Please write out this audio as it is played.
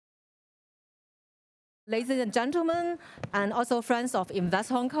Ladies and gentlemen, and also friends of Invest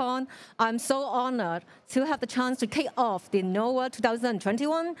Hong Kong, I'm so honored to have the chance to kick off the NOAH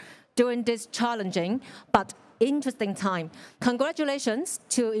 2021 during this challenging but interesting time. Congratulations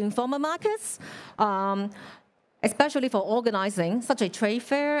to Informa Markets, especially for organizing such a trade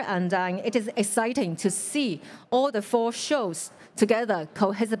fair, and it is exciting to see all the 4 shows together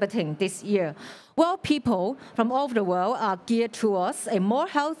coexhibiting this year. While people from all over the world are geared towards a more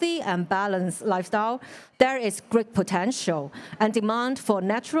healthy and balanced lifestyle, there is great potential and demand for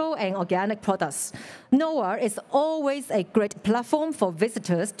natural and organic products. NOAH is always a great platform for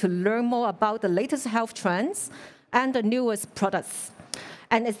visitors to learn more about the latest health trends and the newest products.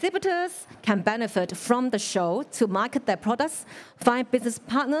 And exhibitors can benefit from the show to market their products, find business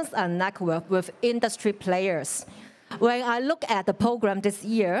partners, and network with industry players. When I look at the program this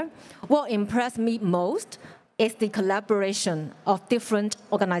year, what impressed me most is the collaboration of different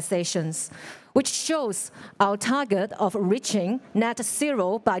organizations, which shows our target of reaching net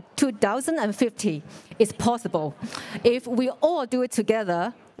zero by 2050 is possible. If we all do it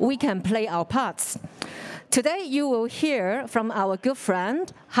together, we can play our parts. Today, you will hear from our good friend,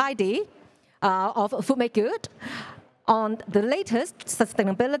 Heidi, of Food Made Good, on the latest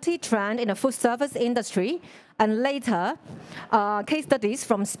sustainability trend in the food service industry, and later, case studies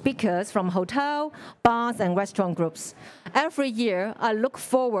from speakers from hotel, bars, and restaurant groups. Every year, I look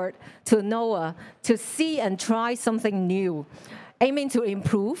forward to NOAH to see and try something new, aiming to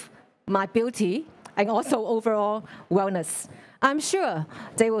improve my beauty and also overall wellness. I'm sure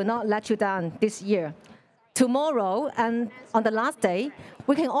they will not let you down this year. Tomorrow and on the last day,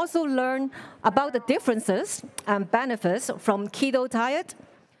 we can also learn about the differences and benefits from keto diet,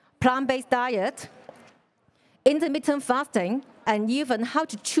 plant-based diet, intermittent fasting, and even how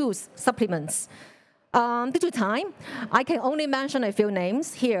to choose supplements. Due to time, I can only mention a few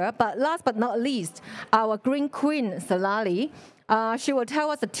names here, but last but not least, our Green Queen, Salali, she will tell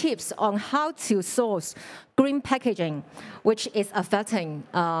us the tips on how to source green packaging, which is affecting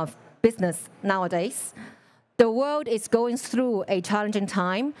business nowadays. The world is going through a challenging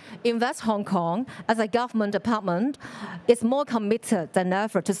time. Invest Hong Kong, as a government department, is more committed than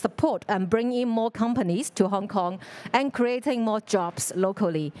ever to support and bring in more companies to Hong Kong and creating more jobs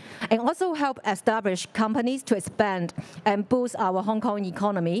locally, and also help establish companies to expand and boost our Hong Kong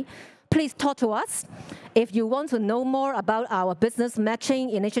economy. Please talk to us. If you want to know more about our business matching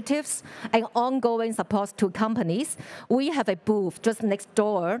initiatives and ongoing support to companies, we have a booth just next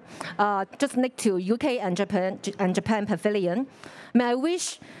door, just next to UK and Japan Pavilion. May I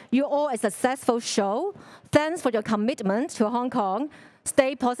wish you all a successful show. Thanks for your commitment to Hong Kong.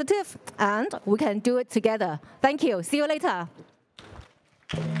 Stay positive, and we can do it together. Thank you. See you later.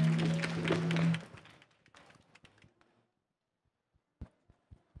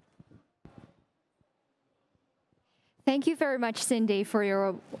 Thank you very much, Cindy, for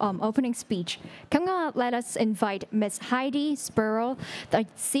your opening speech. Come on, let us invite Ms. Heidi Sparrow, the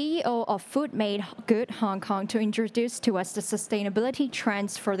CEO of Food Made Good Hong Kong, to introduce to us the sustainability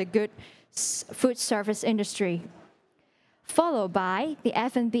trends for the good food service industry. Followed by the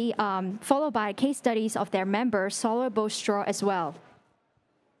F&B, followed by case studies of their members, Soluble Straw as well.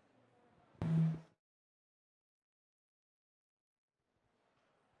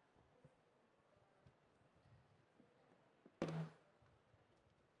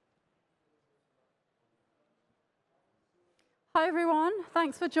 Hi everyone,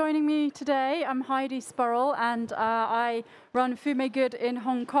 thanks for joining me today. I'm Heidi Sparrow, and I run Food Made Good in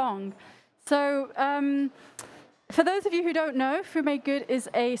Hong Kong. So for those of you who don't know, Food Made Good is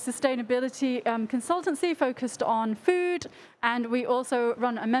a sustainability consultancy focused on food, and we also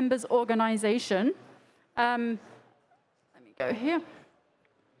run a members organization. Let me go here.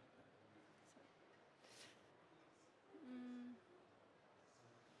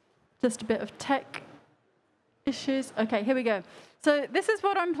 Just a bit of tech issues. Okay, here we go. So this is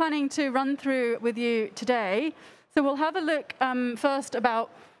what I'm planning to run through with you today. So we'll have a look first about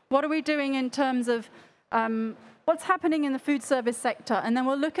what are we doing in terms of what's happening in the food service sector, and then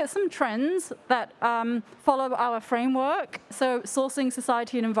we'll look at some trends that follow our framework. So sourcing,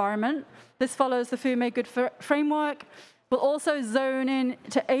 society, and environment. This follows the Food Made Good framework. We'll also zone in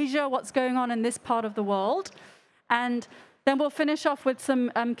to Asia, what's going on in this part of the world, and then we'll finish off with some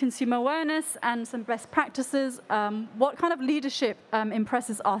consumer awareness and some best practices. What kind of leadership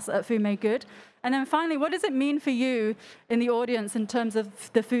impresses us at Food Made Good? And then finally, what does it mean for you in the audience in terms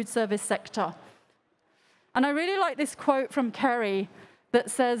of the food service sector? And I really like this quote from Kerry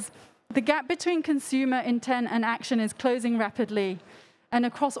that says, "The gap between consumer intent and action is closing rapidly. And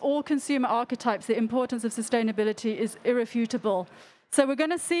across all consumer archetypes, the importance of sustainability is irrefutable." So we're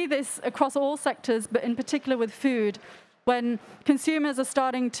going to see this across all sectors, but in particular with food, when consumers are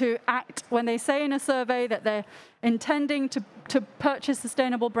starting to act, when they say in a survey that they're intending to purchase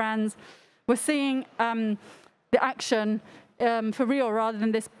sustainable brands, we're seeing the action for real rather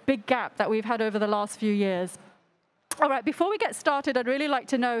than this big gap that we've had over the last few years. All right, before we get started, I'd really like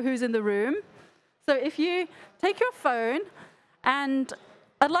to know who's in the room. So if you take your phone, and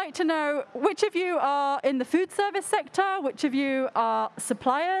I'd like to know which of you are in the food service sector, which of you are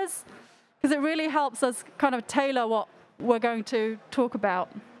suppliers, because it really helps us kind of tailor what we're going to talk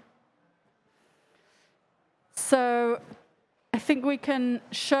about. So I think we can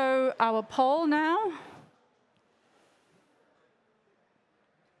show our poll now.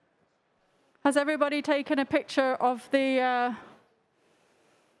 Has everybody taken a picture of the,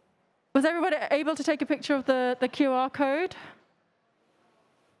 was everybody able to take a picture of the QR code?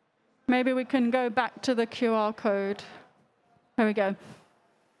 Maybe we can go back to the QR code. There we go.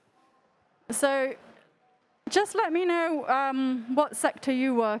 So just let me know what sector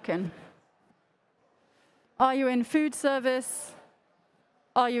you work in. Are you in food service?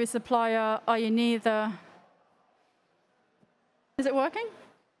 Are you a supplier? Are you neither? Is it working?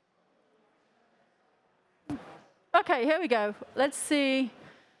 OK, here we go. Let's see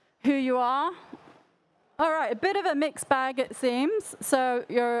who you are. All right, a bit of a mixed bag, it seems. So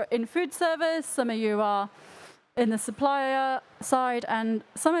you're in food service. Some of you are in the supplier side. And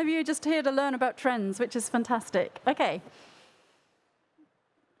some of you are just here to learn about trends, which is fantastic. OK.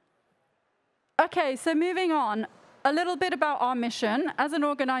 OK, so moving on. A little bit about our mission. As an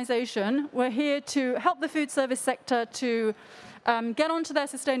organization, we're here to help the food service sector to get onto their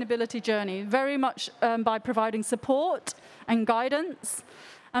sustainability journey, very much by providing support and guidance.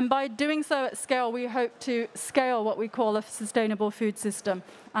 And by doing so at scale, we hope to scale what we call a sustainable food system.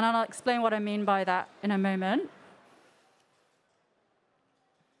 And I'll explain what I mean by that in a moment.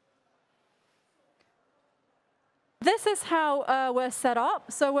 This is how we're set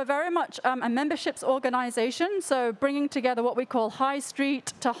up. So we're very much a memberships organization, so bringing together what we call high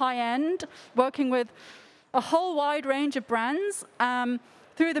street to high end, working with a whole wide range of brands.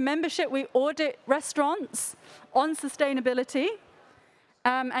 Through the membership, we audit restaurants on sustainability.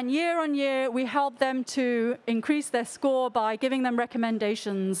 And year on year, we help them to increase their score by giving them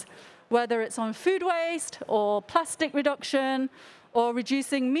recommendations, whether it's on food waste or plastic reduction or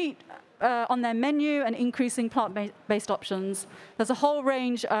reducing meat on their menu and increasing plant-based options. There's a whole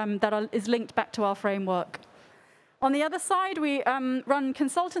range that is linked back to our framework. On the other side, we run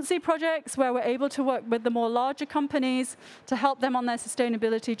consultancy projects where we're able to work with the more larger companies to help them on their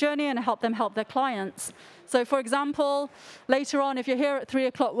sustainability journey and help them help their clients. So for example, later on, if you're here at 3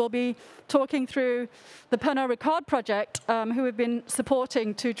 o'clock, we'll be talking through the Pernod Ricard project, who we've been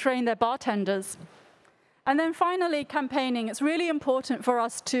supporting to train their bartenders. And then finally, campaigning. It's really important for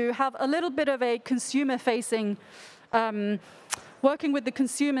us to have a little bit of a consumer-facing working with the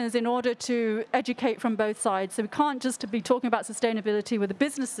consumers in order to educate from both sides. So we can't just be talking about sustainability with the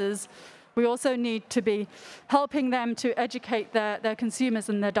businesses. We also need to be helping them to educate their consumers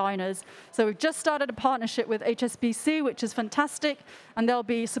and their diners. So we've just started a partnership with HSBC, which is fantastic, and they'll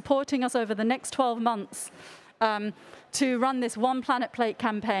be supporting us over the next 12 months to run this One Planet Plate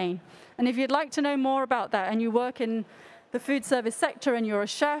campaign. And if you'd like to know more about that and you work in the food service sector and you're a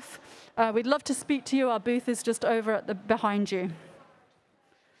chef, we'd love to speak to you. Our booth is just over at behind you.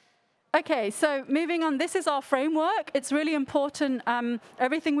 OK, so moving on, this is our framework. It's really important.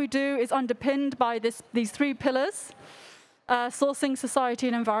 Everything we do is underpinned by these 3 pillars, sourcing, society,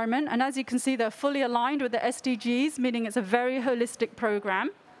 and environment. And as you can see, they're fully aligned with the SDGs, meaning it's a very holistic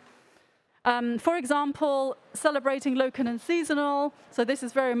program. For example, celebrating local and seasonal. So this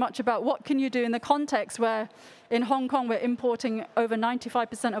is very much about what can you do in the context where in Hong Kong we're importing over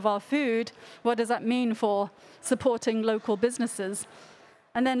 95% of our food. What does that mean for supporting local businesses?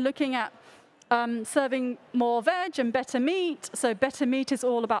 And then looking at serving more veg and better meat. So better meat is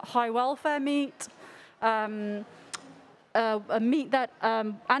all about high welfare meat, a meat that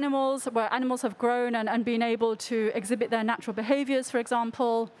where animals have grown and been able to exhibit their natural behaviors, for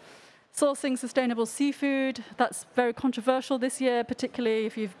example. Sourcing sustainable seafood. That's very controversial this year, particularly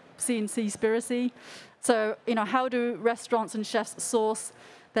if you've seen Seaspiracy. So, how do restaurants and chefs source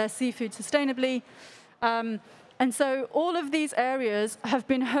their seafood sustainably? And so all of these areas have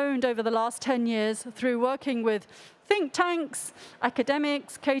been honed over the last 10 years through working with think tanks,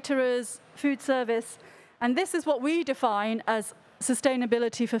 academics, caterers, food service. And this is what we define as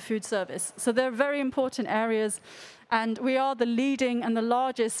sustainability for food service. So they're very important areas. And we are the leading and the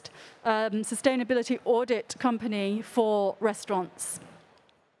largest sustainability audit company for restaurants.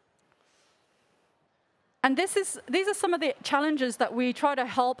 And these are some of the challenges that we try to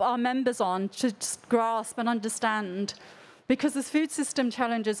help our members on to just grasp and understand, because the food system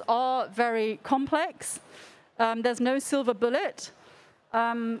challenges are very complex. There's no silver bullet.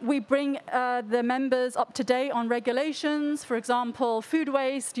 We bring the members up to date on regulations. For example, food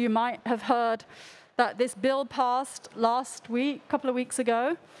waste. You might have heard that this bill passed last week, a couple of weeks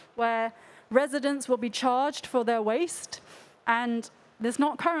ago, where residents will be charged for their waste. And it's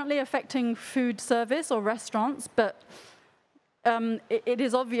not currently affecting food service or restaurants, but it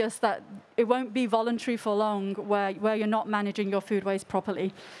is obvious that it won't be voluntary for long where you're not managing your food waste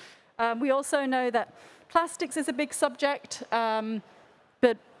properly. We also know that plastics is a big subject,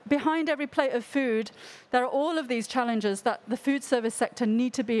 but behind every plate of food, there are all of these challenges that the food service sector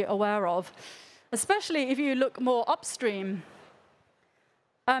need to be aware of, especially if you look more upstream.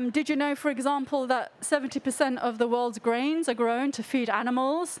 Did you know, for example, that 70% of the world's grains are grown to feed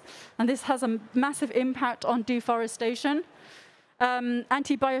animals? And this has a massive impact on deforestation.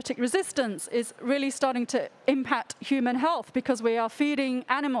 Antibiotic resistance is really starting to impact human health because we are feeding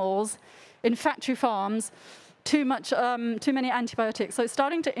animals in factory farms too many antibiotics. So it's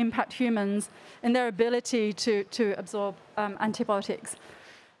starting to impact humans in their ability to absorb antibiotics.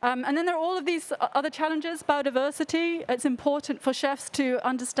 And then there are all of these other challenges. Biodiversity. It's important for chefs to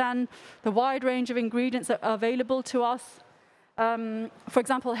understand the wide range of ingredients that are available to us. For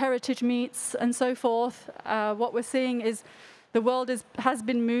example, heritage meats and so forth. What we're seeing is the world has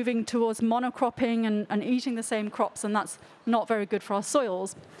been moving towards monocropping and eating the same crops, and that's not very good for our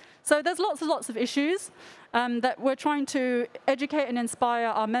soils. So there's lots of issues that we're trying to educate and inspire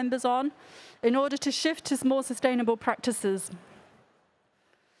our members on in order to shift to more sustainable practices.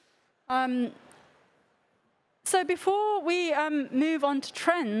 So before we move on to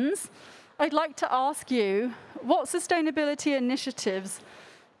trends, I'd like to ask you, what sustainability initiatives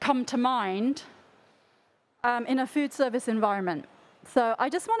come to mind in a food service environment? So I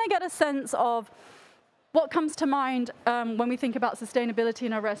just want to get a sense of what comes to mind when we think about sustainability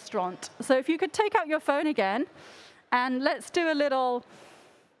in a restaurant. So if you could take out your phone again, and let's do a little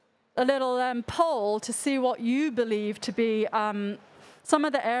poll to see what you believe to be some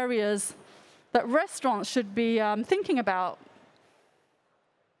of the areas that restaurants should be thinking about.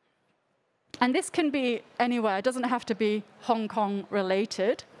 And this can be anywhere. It doesn't have to be Hong Kong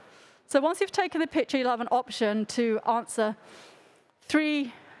related. So once you've taken the picture, you'll have an option to answer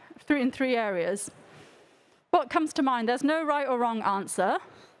three areas. What comes to mind? There's no right or wrong answer.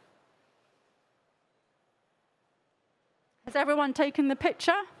 Has everyone taken the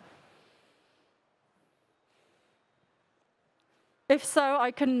picture? If so,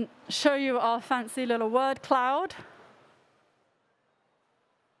 I can show you our fancy little word cloud.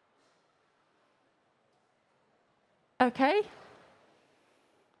 Okay.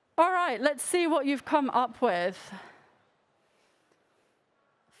 All right, let's see what you've come up with.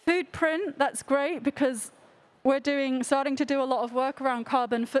 Food print, that's great because we're starting to do a lot of work around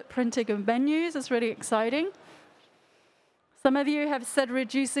carbon footprinting of menus. It's really exciting. Some of you have said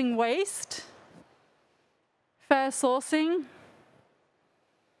reducing waste, fair sourcing,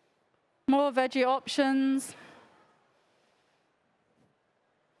 more veggie options.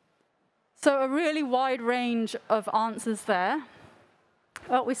 So a really wide range of answers there.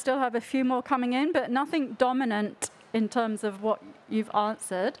 Well, we still have a few more coming in, but nothing dominant in terms of what you've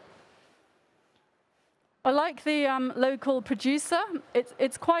answered. I like the local producer.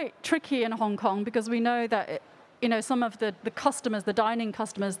 It's quite tricky in Hong Kong because we know that some of the customers, the dining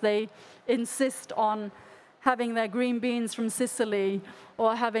customers, they insist on having their green beans from Sicily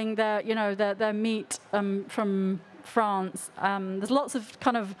or having their meat from France. There's lots of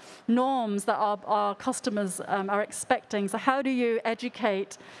kind of norms that our customers are expecting. So how do you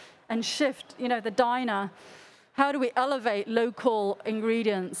educate and shift, the diner? How do we elevate local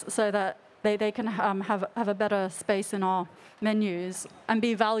ingredients so that they can have a better space in our menus and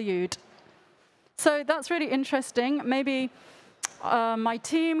be valued? So that's really interesting. Maybe my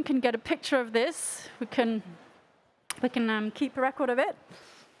team can get a picture of this. We can keep a record of it.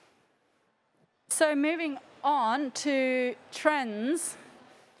 So moving on to trends.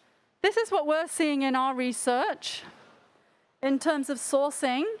 This is what we're seeing in our research in terms of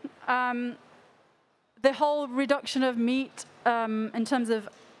sourcing. The whole reduction of meat in terms of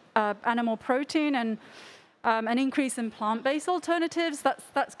animal protein and an increase in plant-based alternatives,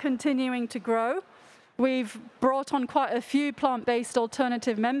 that's continuing to grow. We've brought on quite a few plant-based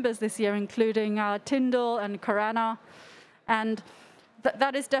alternative members this year, including Tyndall and Karana, and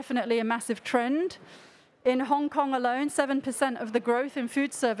that is definitely a massive trend. In Hong Kong alone, 7% of the growth in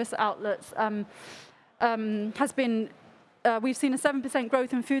food service outlets has been we've seen a 7%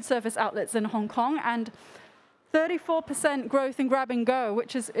 growth in food service outlets in Hong Kong and 34% growth in grab and go,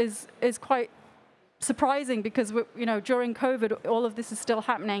 which is quite surprising because during COVID, all of this is still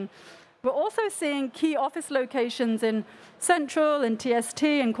happening. We're also seeing key office locations in Central, in TST,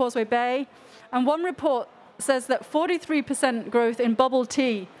 and Causeway Bay. And one report says that 43% growth in bubble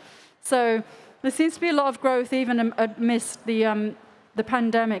tea. So there seems to be a lot of growth even amidst the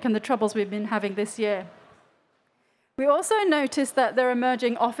pandemic and the troubles we've been having this year. We also noticed that there are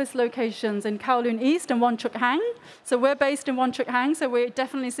emerging office locations in Kowloon East and Wong Chuk Hang. So we're based in Wong Chuk Hang, so we're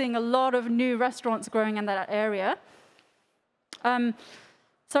definitely seeing a lot of new restaurants growing in that area.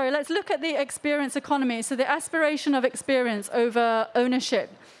 Let's look at the experience economy. So the aspiration of experience over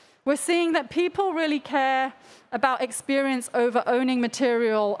ownership. We're seeing that people really care about experience over owning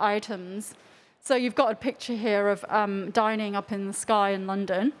material items. So you've got a picture here of dining up in the sky in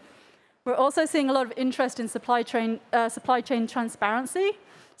London. We're also seeing a lot of interest in supply chain transparency.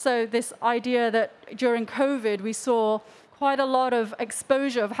 So this idea that during COVID, we saw quite a lot of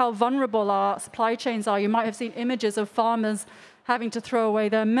exposure of how vulnerable our supply chains are. You might have seen images of farmers having to throw away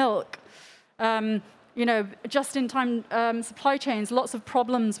their milk. Just-in-time supply chains, lots of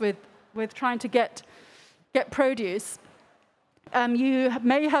problems with trying to get produce. You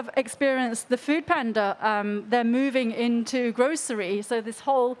may have experienced the Food Panda. They're moving into grocery, so this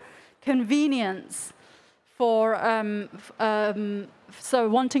whole convenience for so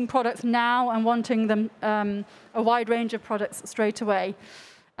wanting products now and wanting them a wide range of products straight away.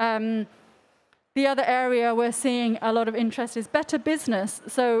 The other area we're seeing a lot of interest is better business,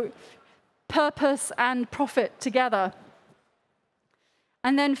 so purpose and profit together.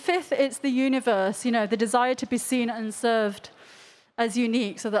 And then fifth, it's the universe, the desire to be seen and served as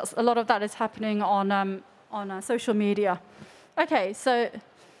unique. So that's a lot of that is happening on social media. Okay, so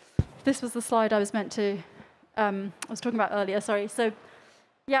this was the slide I was meant to, I was talking about earlier, sorry. So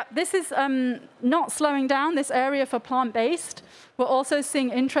yeah, this is not slowing down, this area for plant-based. We're also seeing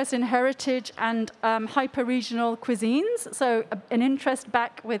interest in heritage and hyper-regional cuisines. So an interest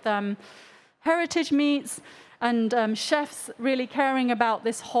back with heritage meats and chefs really caring about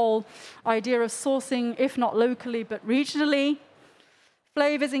this whole idea of sourcing, if not locally, but regionally.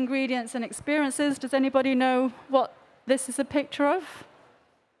 Flavors, ingredients, and experiences. Does anybody know what this is a picture of?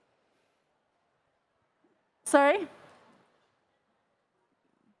 Sorry?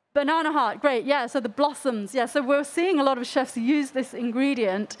 Banana heart, great, yeah, so the blossoms. Yeah, so we're seeing a lot of chefs use this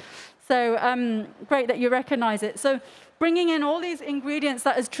ingredient. So great that you recognize it. So bringing in all these ingredients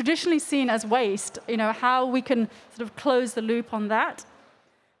that is traditionally seen as waste, how we can sort of close the loop on that.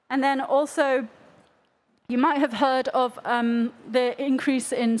 And then also, you might have heard of the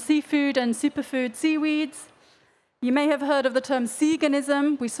increase in seafood and superfood seaweeds. You may have heard of the term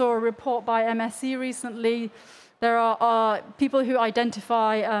seaganism. We saw a report by MSC recently. There are people who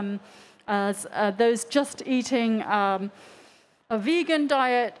identify as those just eating a vegan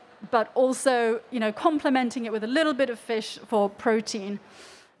diet, but also complementing it with a little bit of fish for protein.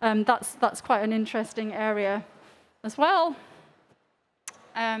 That's quite an interesting area as well.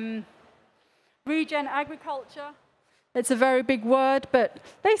 Regen agriculture. It's a very big word, but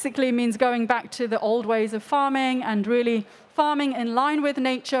basically means going back to the old ways of farming and really farming in line with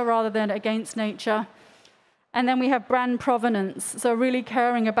nature rather than against nature. And then we have brand provenance, so really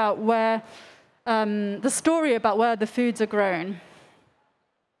caring about where, the story about where the foods are grown.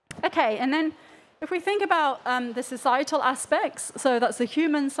 Okay, and then if we think about the societal aspects, so that's the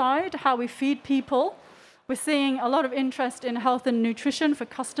human side, how we feed people. We're seeing a lot of interest in health and nutrition for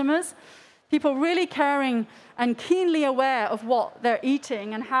customers. People really caring and keenly aware of what they're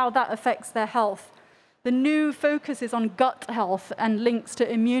eating and how that affects their health. The new focus is on gut health and links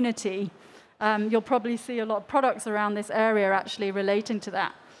to immunity. You'll probably see a lot of products around this area actually relating to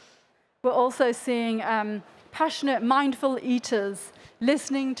that. We're also seeing passionate, mindful eaters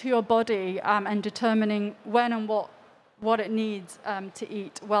listening to your body and determining when and what it needs to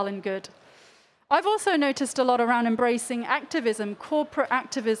eat well and good. I've also noticed a lot around embracing activism, corporate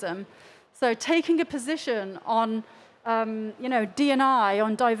activism. So taking a position on D&I,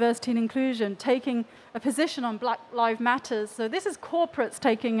 on diversity and inclusion, taking a position on Black Lives Matter. So this is corporates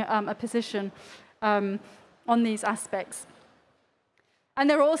taking a position on these aspects. And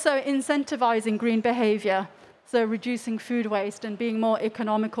they're also incentivizing green behavior, so reducing food waste and being more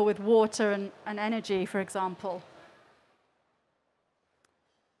economical with water and energy, for example.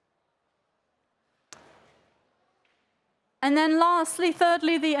 And then lastly,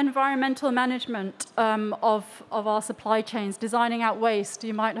 thirdly, the environmental management of our supply chains, designing out waste.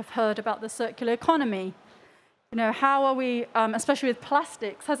 You might have heard about the circular economy. How are we, especially with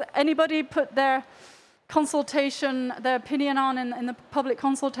plastics, has anybody put their consultation, their opinion on in the public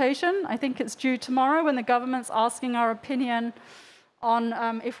consultation. I think it's due tomorrow when the government's asking our opinion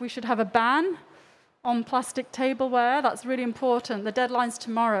on if we should have a ban on plastic tableware. That's really important. The deadline's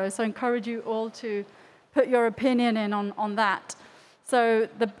tomorrow, so I encourage you all to put your opinion in on that. So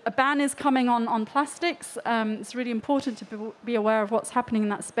a ban is coming on plastics. It's really important to be aware of what's happening in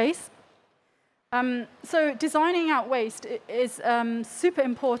that space. So designing out waste is super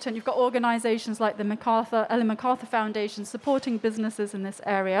important. You've got organizations like the Ellen MacArthur Foundation supporting businesses in this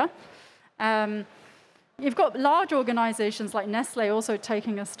area. You've got large organizations like Nestle also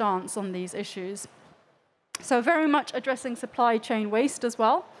taking a stance on these issues. So very much addressing supply chain waste as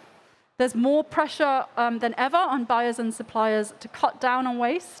well. There's more pressure than ever on buyers and suppliers to cut down on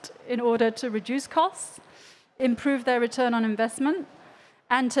waste in order to reduce costs, improve their return on investment,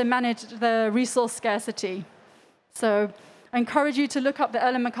 and to manage the resource scarcity. So I encourage you to look up the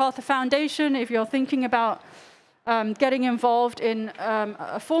Ellen MacArthur Foundation if you're thinking about getting involved in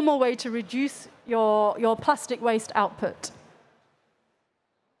a formal way to reduce your plastic waste output.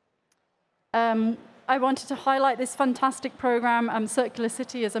 I wanted to highlight this fantastic program. Circular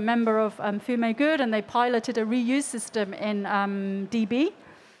City is a member of Food Made Good, and they piloted a reuse system in DB.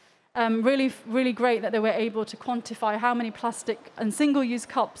 Really great that they were able to quantify how many plastic and single-use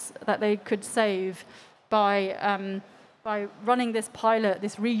cups that they could save by running this pilot,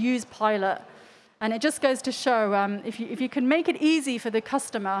 this reuse pilot. And it just goes to show if you can make it easy for the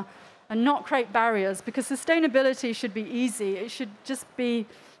customer and not create barriers, because sustainability should be easy. It should just be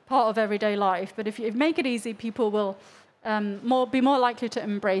part of everyday life. But if you make it easy, people will be more likely to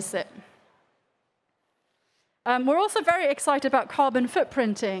embrace it. We're also very excited about carbon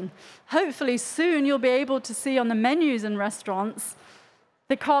footprinting. Hopefully soon you'll be able to see on the menus in restaurants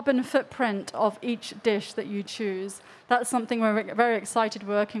the carbon footprint of each dish that you choose. That's something we're very excited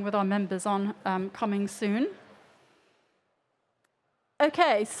working with our members on coming soon.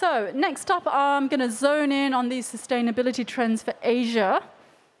 Okay, so next up I'm going to zone in on these sustainability trends for Asia.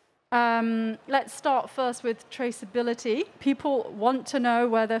 Let's start first with traceability. People want to know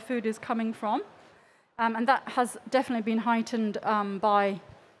where their food is coming from. And that has definitely been heightened by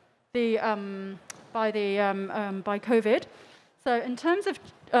COVID. So in terms of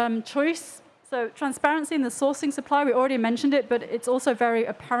choice, so transparency in the sourcing supply, we already mentioned it, but it's also very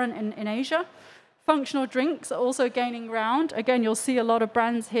apparent in Asia. Functional drinks are also gaining ground. Again, you'll see a lot of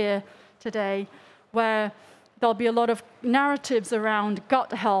brands here today where there'll be a lot of narratives around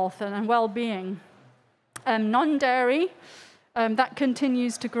gut health and well-being. Non-dairy, that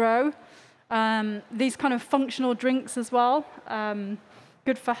continues to grow. These kind of functional drinks as well,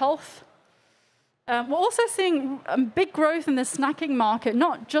 good for health. We're also seeing big growth in the snacking market,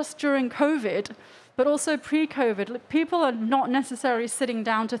 not just during COVID, but also pre-COVID. People are not necessarily sitting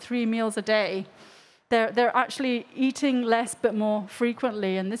down to 3 meals a day. They're actually eating less but more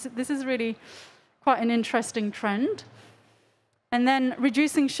frequently, and this is really quite an interesting trend. And then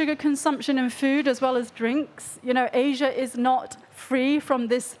reducing sugar consumption in food as well as drinks. You know, Asia is not free from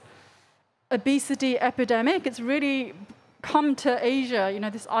this obesity epidemic. It's really come to Asia, you know,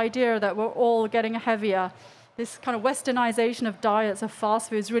 this idea that we're all getting heavier. This kind of westernization of diets, of fast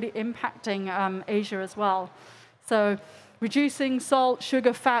food, is really impacting Asia as well. So reducing salt,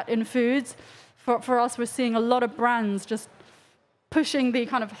 sugar, fat in foods. For us, we're seeing a lot of brands just pushing the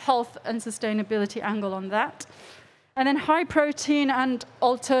kind of health and sustainability angle on that. And then high protein and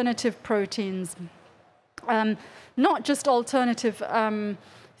alternative proteins. Not just alternative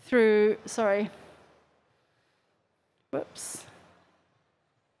through, sorry, whoops.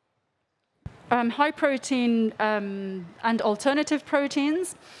 High protein and alternative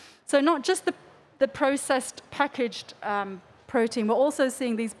proteins. So not just the processed, packaged protein, we're also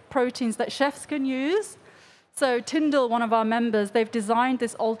seeing these proteins that chefs can use. So Tyndall, one of our members, they've designed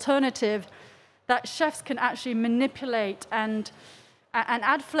this alternative that chefs can actually manipulate and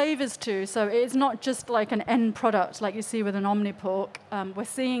add flavors to. So it's not just like an end product like you see with an Omnipork. We're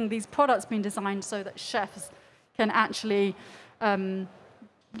seeing these products being designed so that chefs can actually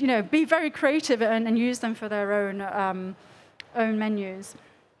be very creative and use them for their own menus.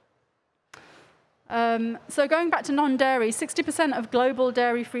 So going back to non-dairy, 60% of global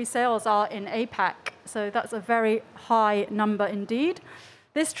dairy-free sales are in APAC. So that's a very high number indeed.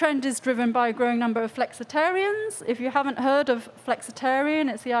 This trend is driven by a growing number of flexitarians. If you haven't heard of flexitarian,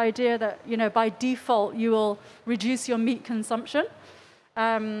 it's the idea that, you know, by default you will reduce your meat consumption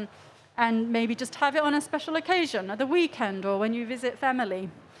and maybe just have it on a special occasion, at the weekend or when you visit family.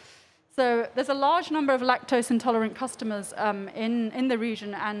 So there's a large number of lactose-intolerant customers in the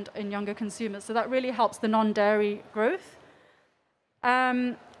region and in younger consumers. So that really helps the non-dairy growth.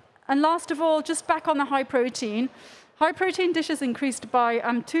 And last of all, just back on the high protein dishes increased by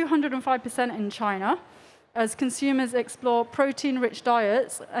 205% in China as consumers explore protein-rich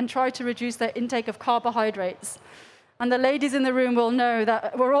diets and try to reduce their intake of carbohydrates. And the ladies in the room will know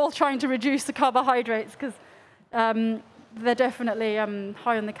that we're all trying to reduce the carbohydrates because they're definitely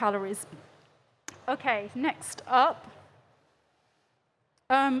high on the calories. Okay, next up,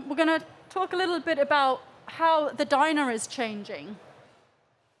 we're going to talk a little bit about how the diner is changing.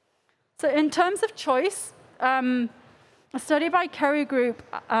 So in terms of choice, a study by Kerry Group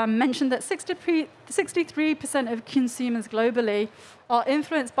mentioned that 63% of consumers globally are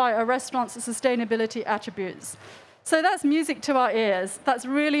influenced by a restaurant's sustainability attributes. So that's music to our ears. That's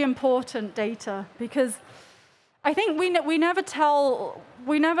really important data because I think we never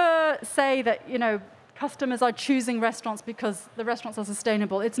say that, you know, customers are choosing restaurants because the restaurants are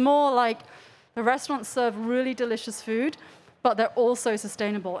sustainable. It's more like the restaurants serve really delicious food, but they're also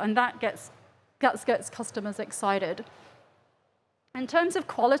sustainable, and that gets customers excited. In terms of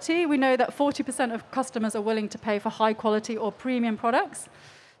quality, we know that 40% of customers are willing to pay for high quality or premium products.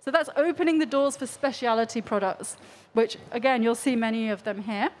 So that's opening the doors for specialty products, which, again, you'll see many of them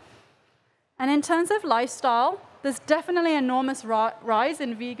here. And in terms of lifestyle, there's definitely an enormous rise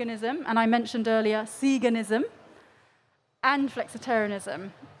in veganism, and I mentioned earlier, veganism, and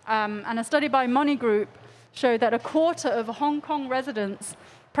flexitarianism. And a study by Money Group showed that a quarter of Hong Kong residents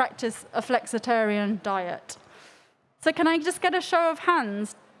practice a flexitarian diet. So can I just get a show of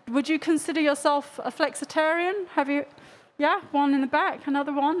hands? Would you consider yourself a flexitarian? Have you? Yeah, one in the back,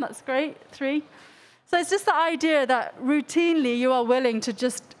 another one, that's great, 3. So it's just the idea that routinely you are willing to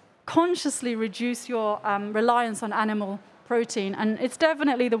just consciously reduce your reliance on animal protein, and it's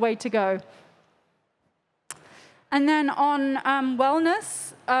definitely the way to go. And then on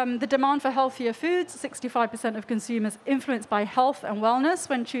wellness, the demand for healthier foods, 65% of consumers influenced by health and wellness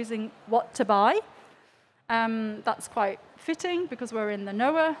when choosing what to buy. That's quite fitting because we're in the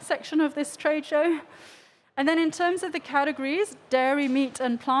NOAA section of this trade show. And then in terms of the categories, dairy, meat,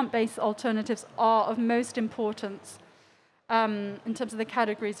 and plant-based alternatives are of most importance in terms of the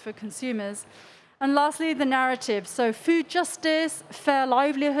categories for consumers. And lastly, the narrative. So food justice, fair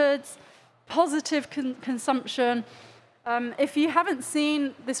livelihoods, positive consumption. If you haven't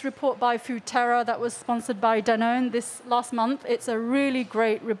seen this report by Foodterra that was sponsored by Danone this last month, it's a really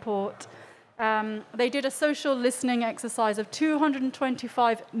great report. They did a social listening exercise of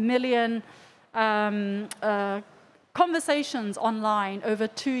 225 million conversations online over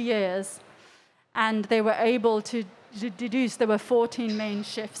 2 years, and they were able to deduce there were 14 main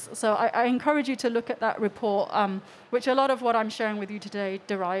shifts. So I encourage you to look at that report, which a lot of what I'm sharing with you today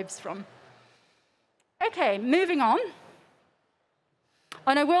derives from. Okay, moving on.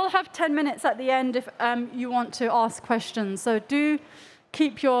 And I will have 10 minutes at the end if you want to ask questions. So do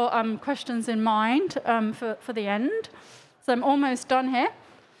keep your questions in mind for the end. So I'm almost done here.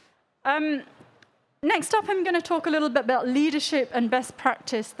 Next up, I'm going to talk a little bit about leadership and best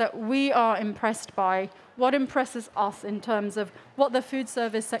practice that we are impressed by. What impresses us in terms of what the food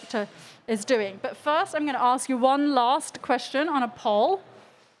service sector is doing. But first, I'm going to ask you one last question on a poll.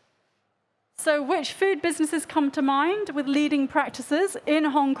 So which food businesses come to mind with leading practices in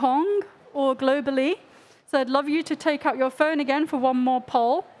Hong Kong or globally? So I'd love you to take out your phone again for one more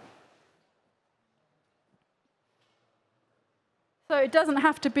poll. So it doesn't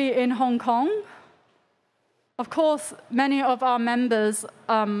have to be in Hong Kong. Of course, many of our members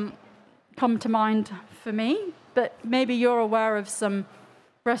come to mind for me, but maybe you're aware of some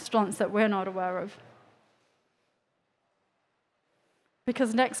restaurants that we're not aware of.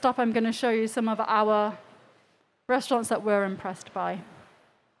 Because next up, I'm going to show you some of our restaurants that we're impressed by.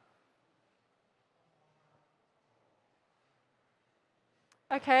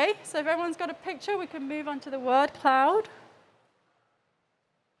 Okay, so if everyone's got a picture, we can move on to the word cloud.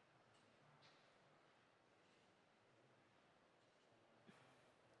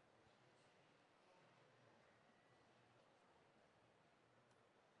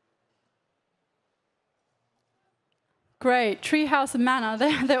 Great. Treehouse and Manor,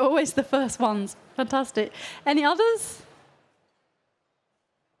 they're always the first ones. Fantastic. Any others?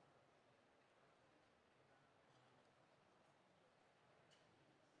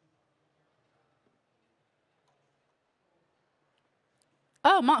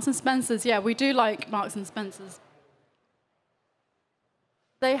 Oh, Marks and Spencer's. Yeah, we do like Marks and Spencer's.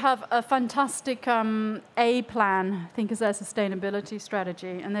 They have a fantastic A plan, I think is their sustainability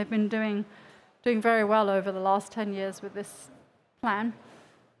strategy, and they've been doing very well over the last 10 years with this plan.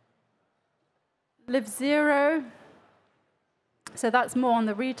 Live Zero, so that's more on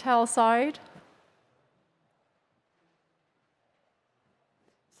the retail side.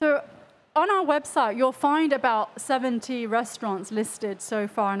 So on our website, you'll find about 70 restaurants listed so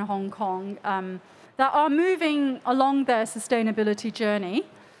far in Hong Kong that are moving along their sustainability journey.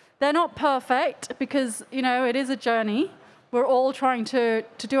 They're not perfect because, you know, it is a journey. We're all trying to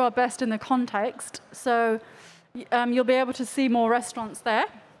do our best in the context. So you'll be able to see more restaurants there.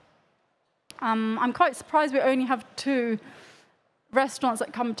 I'm quite surprised we only have 2 restaurants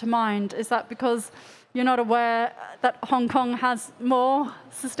that come to mind. Is that because you're not aware that Hong Kong has more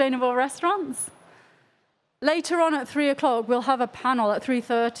sustainable restaurants? Later on at 3 o'clock, we'll have a panel at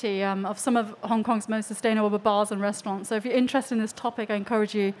 3:30 of some of Hong Kong's most sustainable bars and restaurants. So if you're interested in this topic, I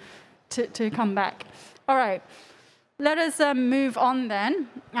encourage you to come back. All right, let us move on then.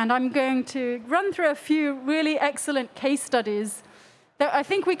 And I'm going to run through a few really excellent case studies that I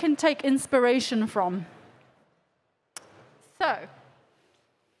think we can take inspiration from. So,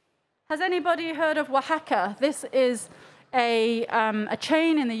 has anybody heard of Oaxaca? This is a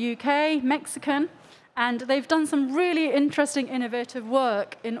chain in the UK, Mexican, and they've done some really interesting, innovative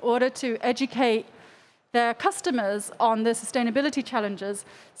work in order to educate their customers on the sustainability challenges.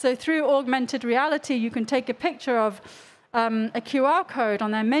 So through augmented reality, you can take a picture of a QR code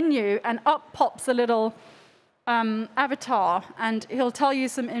on their menu, and up pops a little avatar, and he'll tell you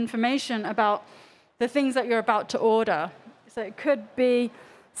some information about the things that you're about to order. So it could be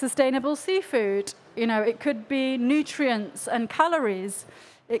sustainable seafood, you know, it could be nutrients and calories,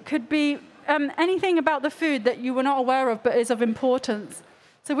 it could be anything about the food that you were not aware of but is of importance.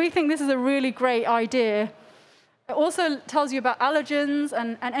 So we think this is a really great idea. It also tells you about allergens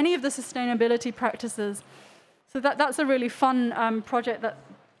and any of the sustainability practices. So that's a really fun project that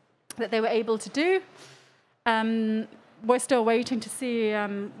they were able to do. We're still waiting to see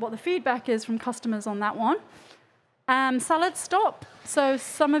what the feedback is from customers on that one. Salad Stop. So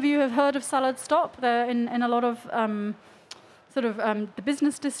some of you have heard of Salad Stop. They're in a lot of the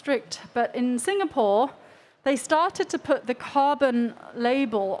business district. But in Singapore, they started to put the carbon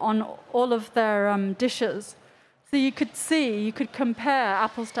label on all of their dishes. So you could compare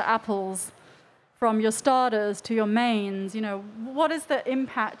apples to apples from your starters to your mains. You know, what is the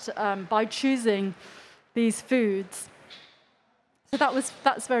impact by choosing these foods? So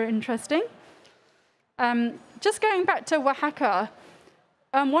that's very interesting. Just going back to Oaxaca,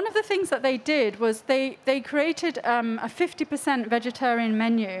 one of the things that they did was they created a 50% vegetarian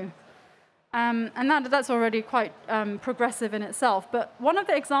menu. And that's already quite progressive in itself. But one of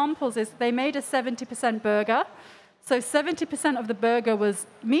the examples is they made a 70% burger. So 70% of the burger was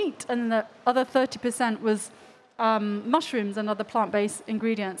meat, and the other 30% was mushrooms and other plant-based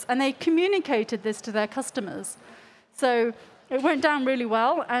ingredients. And they communicated this to their customers. So it went down really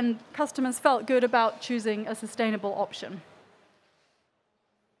well, and customers felt good about choosing a sustainable option.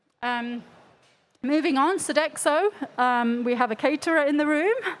 Moving on, Sodexo. We have a caterer in the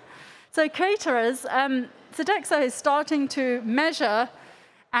room. So caterers, Sodexo is starting to measure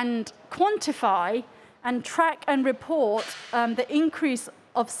and quantify and track and report the increase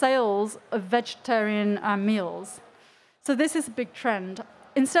of sales of vegetarian meals. So this is a big trend.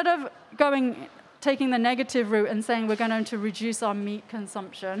 Instead of taking the negative route and saying we're going to reduce our meat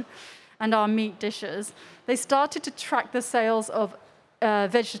consumption and our meat dishes, they started to track the sales of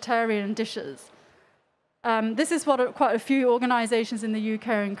vegetarian dishes. This is what quite a few organizations in the UK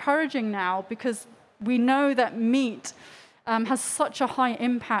are encouraging now, because we know that meat has such a high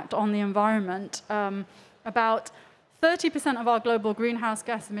impact on the environment. About 30% of our global greenhouse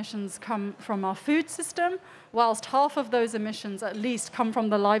gas emissions come from our food system, whilst half of those emissions at least come from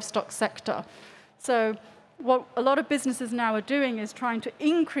the livestock sector. So what a lot of businesses now are doing is trying to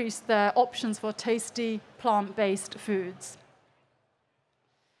increase their options for tasty plant-based foods.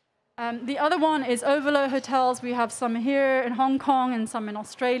 The other one is Ovolo hotels. We have some here in Hong Kong and some in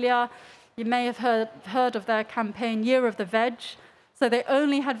Australia. You may have heard of their campaign, Year of the Veg. So they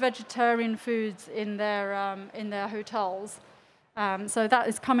only had vegetarian foods in their hotels. So that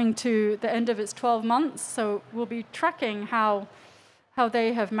is coming to the end of its 12 months. So we'll be tracking how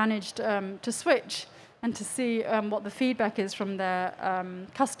they have managed to switch and to see what the feedback is from their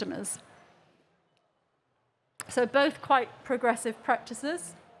customers. So both quite progressive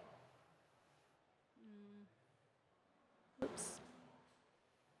practices. Oops.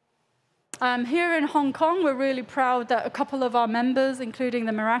 Here in Hong Kong, we're really proud that a couple of our members, including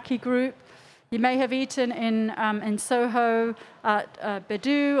the Meraki Group, you may have eaten in Soho at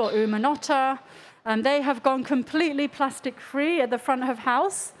Bedu or Umanota. They have gone completely plastic-free at the front of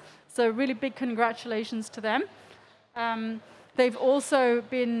house, so really big congratulations to them. They've also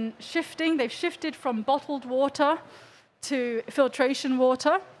been they've shifted from bottled water to filtration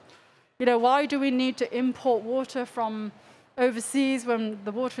water. You know, why do we need to import water from overseas when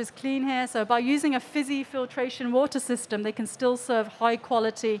the water is clean here. So by using a fizzy filtration water system, they can still serve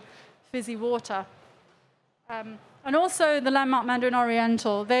high-quality fizzy water. And also the landmark Mandarin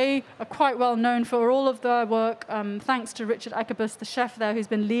Oriental, they are quite well known for all of their work, thanks to Richard Akabus, the chef there, who's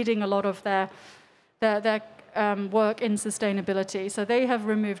been leading a lot of their work in sustainability. So they have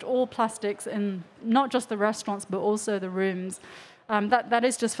removed all plastics in not just the restaurants, but also the rooms. That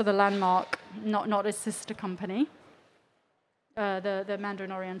is just for the landmark, not a sister company, the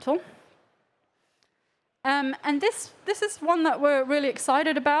Mandarin Oriental. And this is one that we're really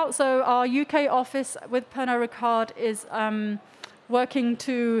excited about. So our UK office with Pernod Ricard is working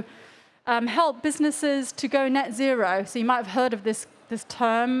to help businesses to go net zero. So you might have heard of this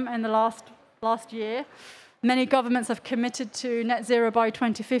term in the last year. Many governments have committed to net zero by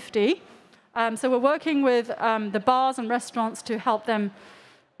 2050. So we're working with the bars and restaurants to help them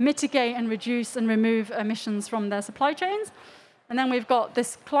mitigate and reduce and remove emissions from their supply chains. And then we've got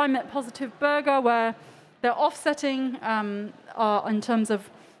this climate positive burger where they're offsetting in terms of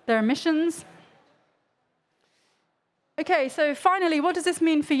their emissions. Okay, so finally, what does this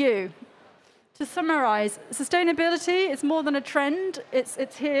mean for you? To summarize, sustainability is more than a trend.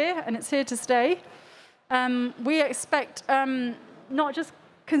 It's here, and it's here to stay. We expect not just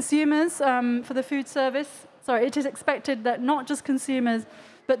consumers for the food service. Sorry, it is expected that not just consumers,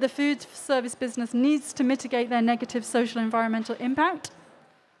 but the food service business needs to mitigate their negative social and environmental impact.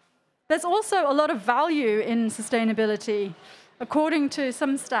 There's also a lot of value in sustainability. According to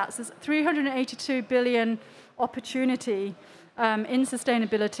some stats, there's 382 billion opportunity in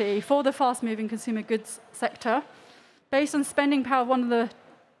sustainability for the fast-moving consumer goods sector, based on spending power of one of the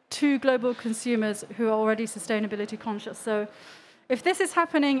 2 global consumers who are already sustainability conscious. So if this is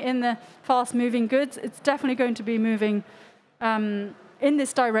happening in the fast-moving goods, it's definitely going to be moving in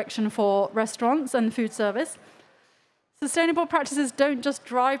this direction for restaurants and food service. Sustainable practices don't just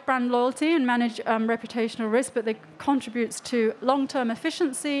drive brand loyalty and manage reputational risk, but they contribute to long-term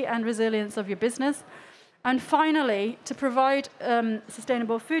efficiency and resilience of your business. And finally, to provide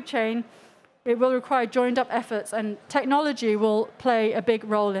sustainable food chain, it will require joined-up efforts, and technology will play a big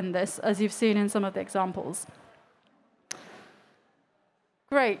role in this, as you've seen in some of the examples.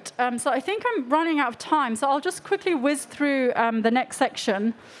 Great. So I think I'm running out of time, so I'll just quickly whiz through the next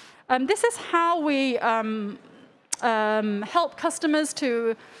section. This is how we help customers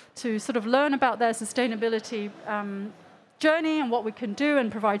to sort of learn about their sustainability journey and what we can do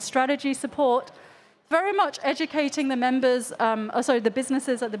and provide strategy support. Very much educating the members, the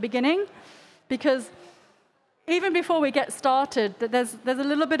businesses at the beginning, because even before we get started, there's a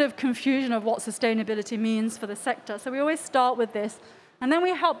little bit of confusion of what sustainability means for the sector. So we always start with this. And then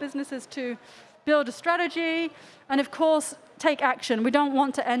we help businesses to build a strategy and, of course, take action. We don't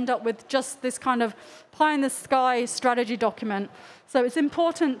want to end up with just this kind of pie-in-the-sky strategy document. So it's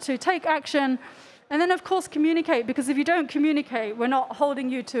important to take action and then, of course, communicate, because if you don't communicate, we're not holding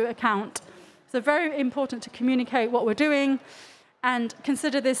you to account. So very important to communicate what we're doing and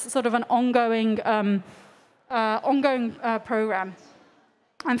consider this sort of an ongoing program.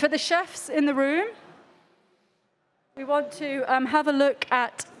 And for the chefs in the room, we want to have a look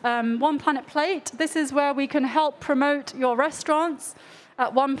at One Planet Plate. This is where we can help promote your restaurants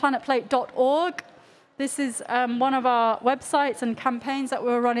at oneplanetplate.org. This is one of our websites and campaigns that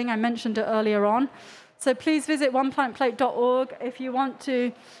we're running. I mentioned it earlier on. So please visit oneplanetplate.org if you want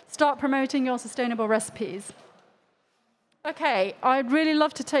to start promoting your sustainable recipes. Okay, I'd really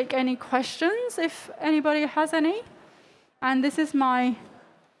love to take any questions if anybody has any. And this is my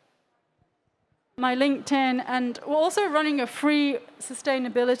LinkedIn, and we're also running a free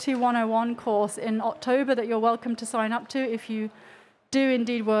Sustainability 101 course in October that you're welcome to sign up to if you do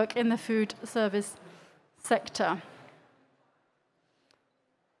indeed work in the food service sector.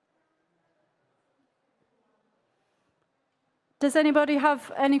 Does anybody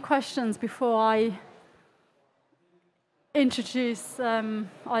have any questions before I introduce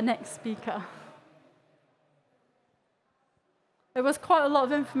our next speaker? There was quite a lot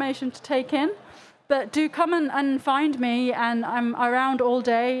of information to take in. But do come and find me, and I'm around all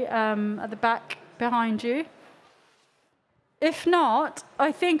day at the back behind you. If not,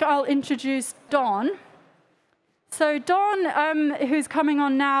 I think I'll introduce Don. So Don, who's coming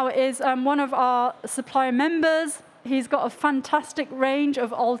on now, is one of our supplier members. He's got a fantastic range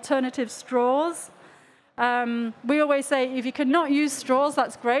of alternative straws. We always say, if you cannot use straws,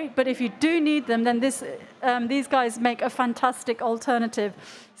 that's great. But if you do need them, then these guys make a fantastic alternative.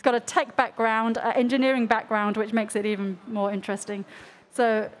 He's got a tech background, engineering background, which makes it even more interesting.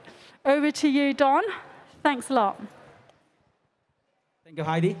 So over to you, Don. Thanks a lot. Thank you,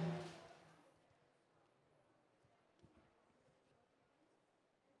 Heidi.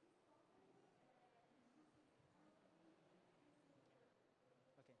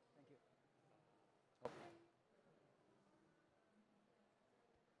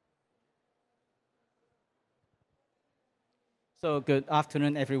 So good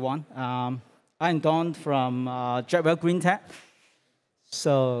afternoon, everyone. I'm Don from Jetwell Green Tech.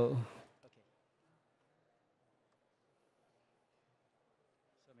 So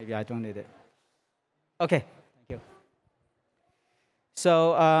maybe I don't need it. Okay, thank you.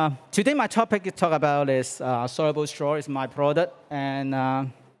 So today my topic to talk about is soluble straw is my product.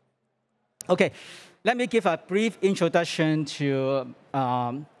 And okay, let me give a brief introduction to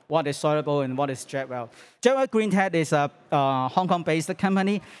what is Soluble and what is Jetwell. Jetwell Green Tech is a Hong Kong-based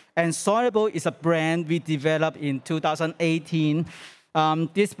company, and Soluble is a brand we developed in 2018.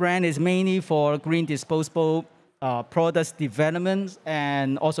 This brand is mainly for green disposable products development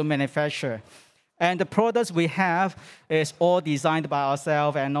and also manufacture. And the products we have is all designed by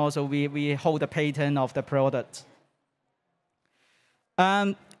ourselves, and also we hold the patent of the product.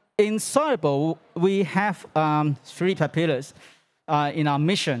 In Soluble, we have 3 pillars in our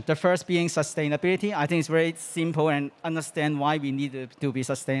mission. The first being sustainability. I think it's very simple and understand why we need to be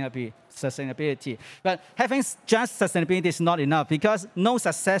sustainability. But having just sustainability is not enough, because no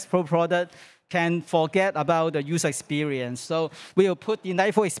successful product can forget about the user experience. So we will put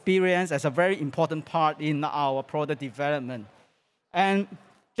delightful experience as a very important part in our product development. And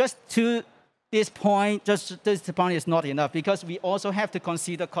just to this point, is not enough, because we also have to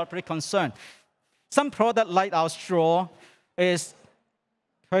consider corporate concern. Some product like our straw is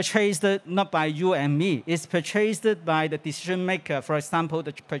purchased not by you and me. It's purchased by the decision maker, for example,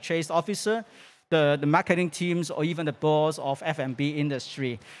 the purchase officer, the marketing teams, or even the boss of F&B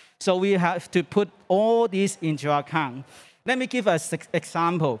industry. So we have to put all this into account. Let me give an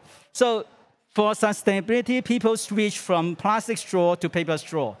example. So for sustainability, people switch from plastic straw to paper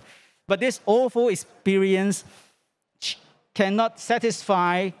straw. But this awful experience cannot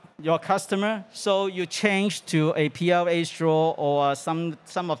satisfy your customer, so you change to a PLA straw, or some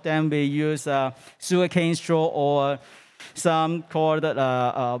of them will use sugarcane straw, or some called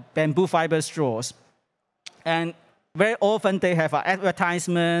bamboo fiber straws. And very often they have an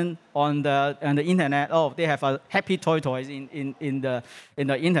advertisement on the internet. Oh, they have a happy toys in the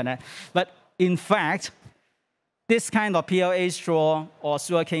internet. But in fact, this kind of PLA straw or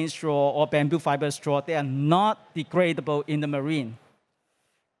sugarcane straw or bamboo fiber straw, they are not degradable in the marine.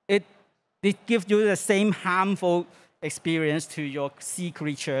 It gives you the same harmful experience to your sea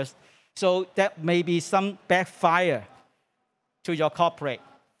creatures. So that may be some backfire to your corporate.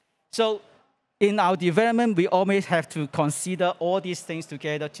 So in our development, we always have to consider all these things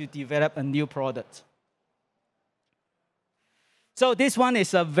together to develop a new product. So this one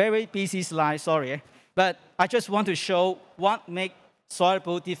is a very busy slide, sorry. But I just want to show what makes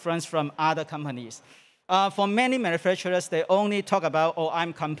Soluble different from other companies. For many manufacturers, they only talk about, oh,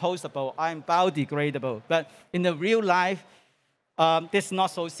 I'm compostable, I'm biodegradable. But in the real life, this is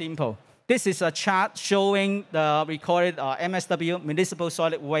not so simple. This is a chart showing the recorded MSW, Municipal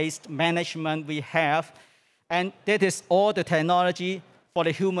Solid Waste Management we have. And that is all the technology for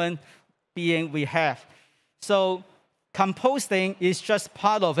the human being we have. So composting is just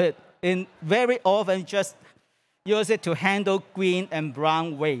part of it. And very often just use it to handle green and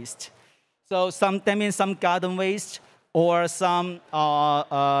brown waste. So that means some garden waste, or some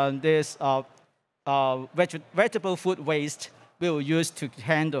vegetable food waste we will use to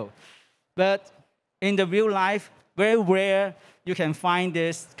handle. But in the real life, very rare you can find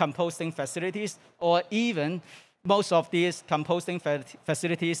these composting facilities, or even most of these composting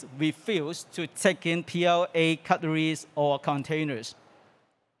facilities refuse to take in PLA cutleries or containers.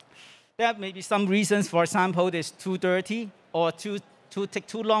 There may be some reasons. For example, it's too dirty, or take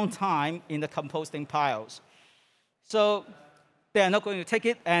too long time in the composting piles. So they are not going to take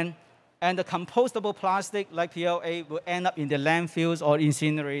it, and the compostable plastic like PLA will end up in the landfills or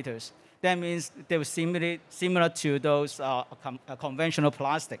incinerators. That means they were similar to those conventional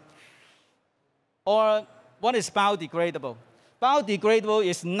plastic. Or what is biodegradable? Biodegradable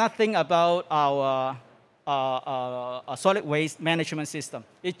is nothing about our solid waste management system.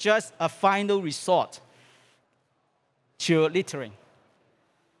 It's just a final resort to littering.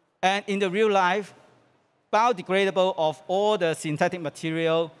 And in the real life, biodegradable of all the synthetic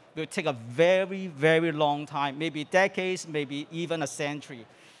material will take a very, very long time, maybe decades, maybe even a century.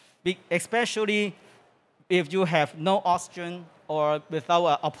 Especially if you have no oxygen or without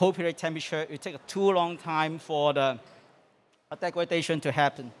an appropriate temperature, it takes a too long time for the degradation to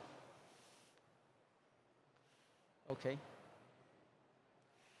happen. Okay.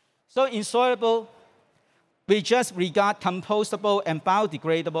 So in Soluble, we just regard compostable and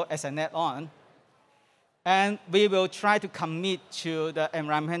biodegradable as an add-on. And we will try to commit to the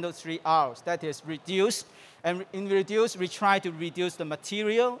environmental 3 Rs, that is reduce, And in reduce, we try to reduce the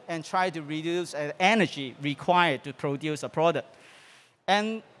material and try to reduce the energy required to produce a product.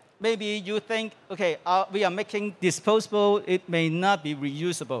 And maybe you think, okay, we are making disposable, it may not be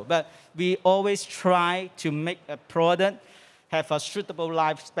reusable, but we always try to make a product have a suitable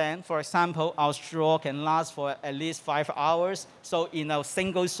lifespan. For example, our straw can last for at least 5 hours. So in a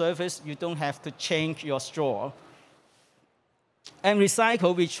single surface, you don't have to change your straw. And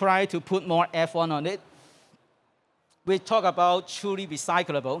recycle, we try to put more F1 on it. We talk about truly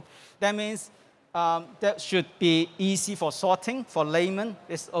recyclable. That means that should be easy for sorting, for laymen,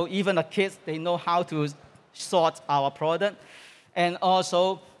 or even the kids, they know how to sort our product. And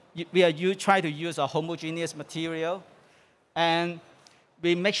also, we try to use a homogeneous material. And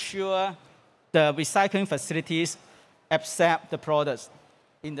we make sure the recycling facilities accept the products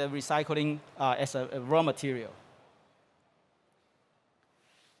in the recycling as a raw material.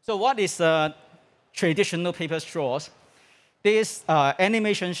 So what is traditional paper straws? This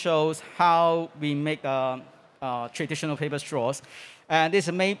animation shows how we make traditional paper straws. And this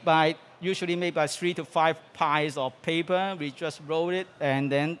is usually made by 3 to 5 piles of paper. We just roll it and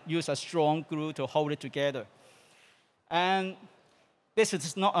then use a strong glue to hold it together. And this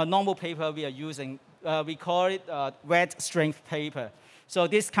is not a normal paper we are using. We call it wet strength paper. So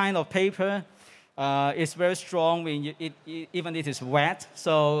this kind of paper is very strong when even it is wet.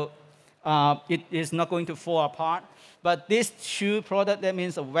 So it is not going to fall apart. But this two product, that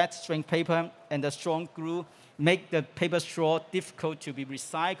means a wet strength paper and the strong glue, make the paper straw difficult to be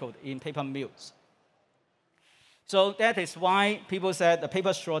recycled in paper mills. So that is why people said the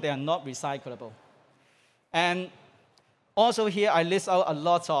paper straw, they are not recyclable. And also here, I list out a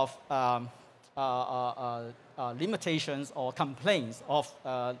lot of limitations or complaints of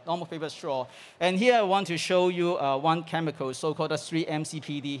normal paper straw. And here I want to show you one chemical, so-called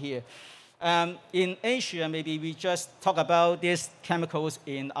 3-MCPD here. In Asia, maybe we just talk about these chemicals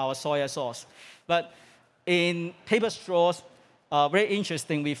in our soy sauce. But in paper straws, very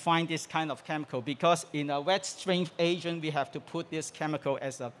interesting, we find this kind of chemical because in a wet strength agent, we have to put this chemical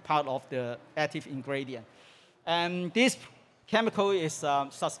as a part of the active ingredient. And this chemical is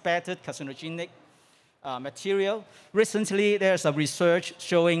suspected carcinogenic material. Recently, there's a research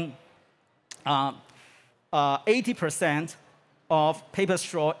showing 80% of paper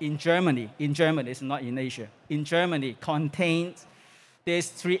straw in Germany, it's not in Asia, in Germany contains this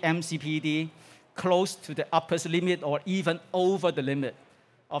 3-MCPD close to the upper limit or even over the limit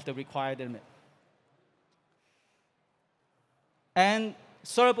of the required limit. And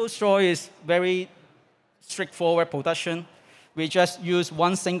soluble straw is very straightforward production. We just use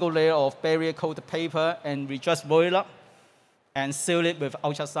one single layer of barrier-coated paper, and we just boil it up and seal it with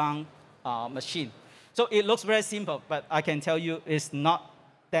ultrasound machine. So it looks very simple, but I can tell you it's not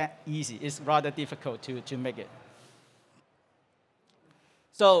that easy. It's rather difficult to make it.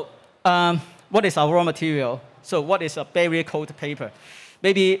 So what is our raw material? So what is a barrier-coated paper?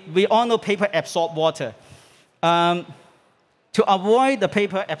 Maybe we all know paper absorbs water. To avoid the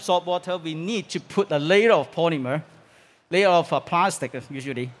paper absorb water, we need to put a layer of polymer, layer of plastic,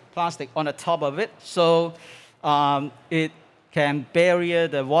 usually plastic, on the top of it, so it can barrier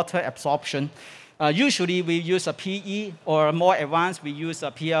the water absorption. Usually, we use a PE, or more advanced, we use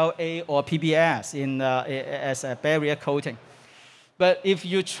a PLA or PBS as a barrier coating. But if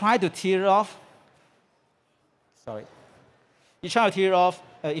you try to tear it off,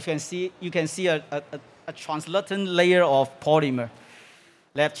 you can see a translucent layer of polymer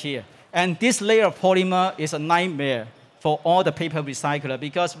left here. And this layer of polymer is a nightmare for all the paper recycler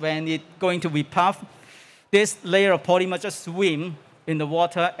because when it's going to be puffed, this layer of polymer just swim in the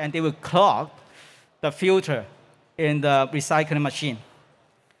water and they will clog the filter in the recycling machine.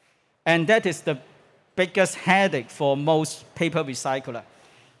 And that is the biggest headache for most paper recycler.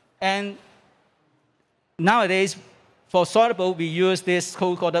 And nowadays, for soluble, we use this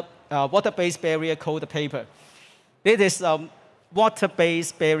called water-based barrier coated paper. This is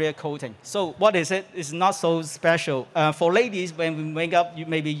water-based barrier coating. So what is it? It's not so special. For ladies, when we make up,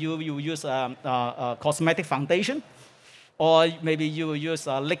 maybe you use a cosmetic foundation, or maybe you will use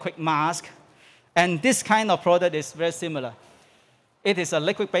a liquid mask. And this kind of product is very similar. It is a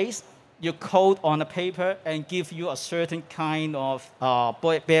liquid base. You coat on a paper and give you a certain kind of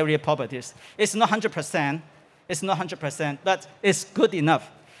barrier properties. It's not 100%. It's not 100%, but it's good enough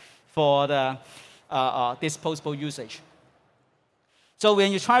for the disposable usage. So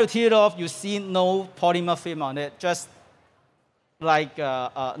when you try to tear it off, you see no polymer film on it, just like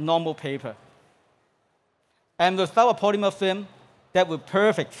normal paper. And without a polymer film, that would be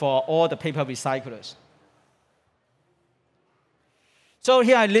perfect for all the paper recyclers. So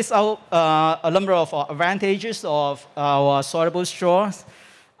here I list out a number of advantages of our soluble straws.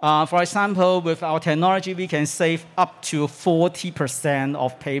 For example, with our technology, we can save up to 40%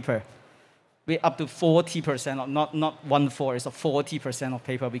 of paper. Up to 40%, not 1/4, it's a 40% of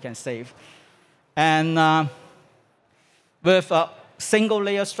paper we can save. And with a single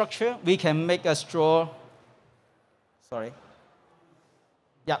layer structure, we can make a straw,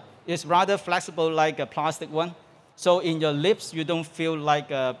 it's rather flexible like a plastic one. So in your lips, you don't feel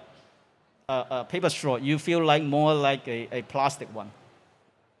like a paper straw. You feel like more like a plastic one.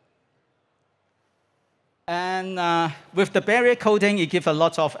 And with the barrier coating, it gives a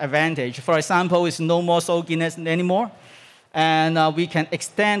lot of advantage. For example, it's no more sogginess anymore. And we can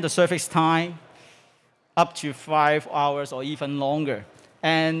extend the surface time up to 5 hours or even longer.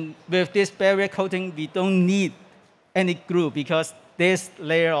 And with this barrier coating, we don't need any glue because this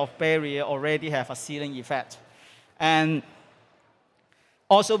layer of barrier already have a sealing effect. And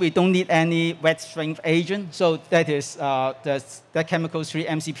also, we don't need any wet strength agent. So that is that chemical-free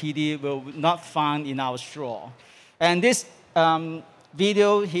MCPD will not found in our straw. And this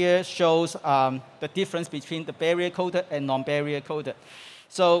video here shows the difference between the barrier-coated and non-barrier coated.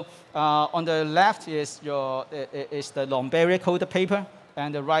 So on the left is the non-barrier coated paper,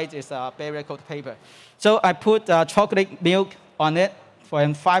 and the right is barrier coated paper. So I put chocolate milk on it,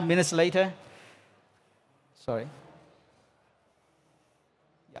 and 5 minutes later,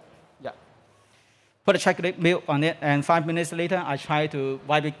 put the chocolate milk on it, and 5 minutes later, I try to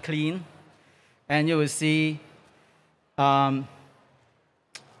wipe it clean, and you will see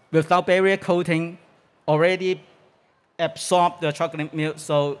without barrier coating, already absorbed the chocolate milk,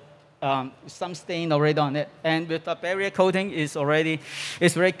 so some stain already on it. And with the barrier coating, it's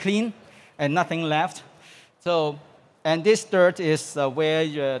very clean and nothing left. So, and this dirt is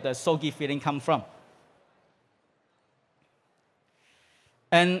where the soggy feeling comes from.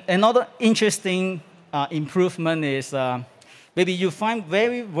 And another interesting improvement is maybe you find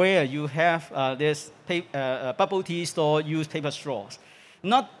very rare you have this bubble tea store use paper straws.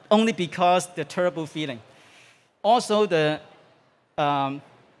 Not only because the terrible feeling, also the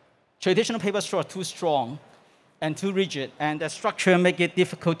traditional paper straw too strong and too rigid, and the structure make it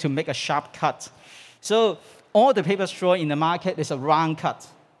difficult to make a sharp cut. So all the paper straw in the market is a round cut.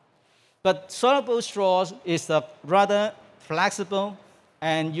 But soluble straws is rather flexible,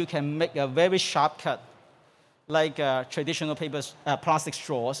 and you can make a very sharp cut, like traditional plastic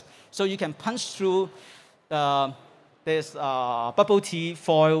straws. So you can punch through this bubble tea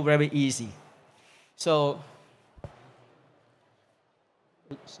foil very easy. So,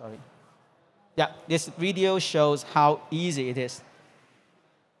 this video shows how easy it is.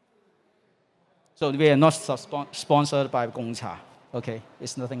 So we are not sponsored by Gongcha. Okay,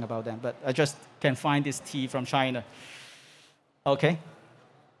 it's nothing about them, but I just can find this tea from China. Okay.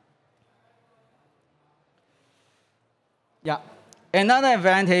 Yeah. Another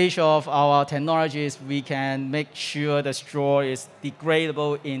advantage of our technology is we can make sure the straw is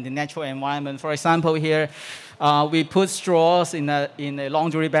degradable in the natural environment. For example, here we put straws in a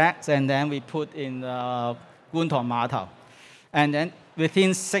laundry bags, and then we put in Guntong Matao. And then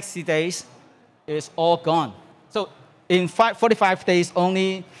within 60 days, it's all gone. So in 45 days,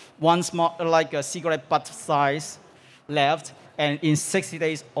 only one small, like a cigarette butt size left, and in 60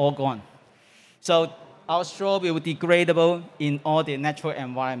 days, all gone. So our straw will be degradable in all the natural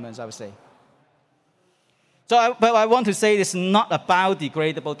environments, I would say. So, but I want to say it's not a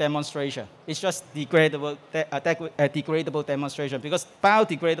biodegradable demonstration. It's just degradable demonstration, because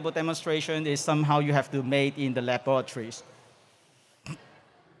biodegradable demonstration is somehow you have to make in the laboratories.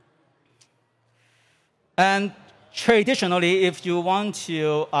 And traditionally, if you want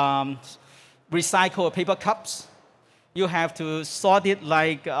to recycle paper cups, you have to sort it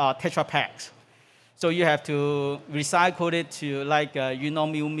like Tetra Paks. So you have to recycle it to like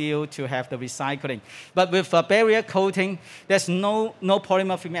Miu to have the recycling. But with a barrier coating, there's no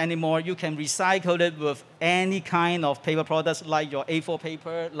polymer film anymore. You can recycle it with any kind of paper products, like your A4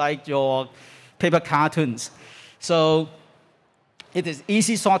 paper, like your paper cartons. So it is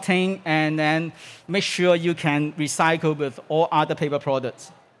easy sorting, and then make sure you can recycle with all other paper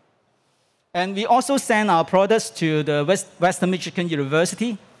products. And we also send our products to the Western Michigan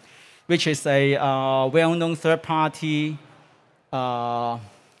University, which is a well-known third-party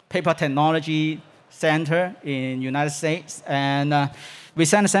paper technology center in the United States. And we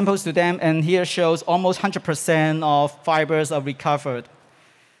send samples to them, and here shows almost 100% of fibers are recovered.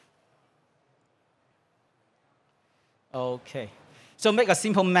 Okay, so make a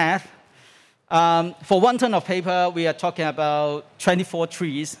simple math. For 1 ton of paper, we are talking about 24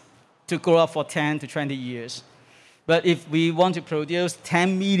 trees to grow up for 10 to 20 years. But if we want to produce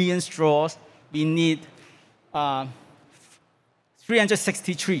 10 million straws, we need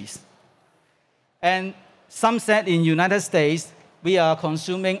 360 trees. And some said in United States, we are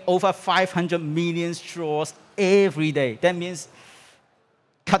consuming over 500 million straws every day. That means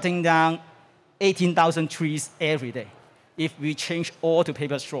cutting down 18,000 trees every day if we change all to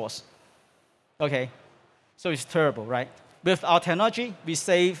paper straws. Okay, so it's terrible, right? With our technology, we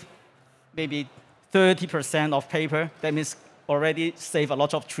save maybe 30% of paper. That means already save a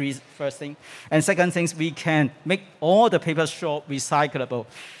lot of trees, first thing. And second thing, we can make all the paper straw recyclable.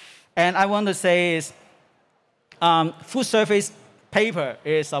 And I want to say is, food surface paper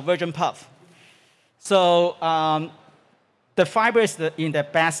is a virgin pulp. So the fiber is in the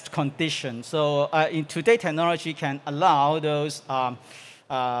best condition. So in today, technology can allow those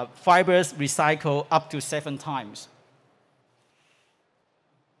fibers recycle up to 7 times.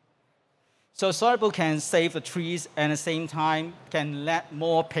 So soluble can save the trees and at the same time can let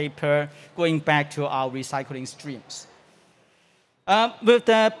more paper going back to our recycling streams. With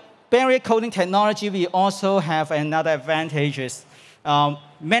the barrier coating technology, we also have another advantage.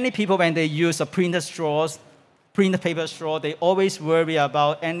 Many people, when they use a printed straws, printed paper straw, they always worry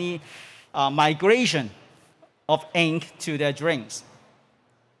about any migration of ink to their drinks.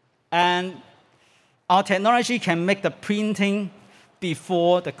 And our technology can make the printing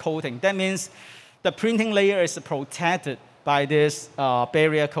before the coating. That means the printing layer is protected by this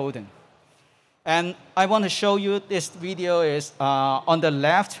barrier coating. And I want to show you this video is on the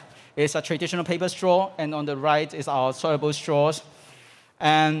left is a traditional paper straw, and on the right is our soluble straws.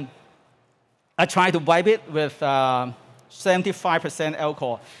 And I try to wipe it with 75%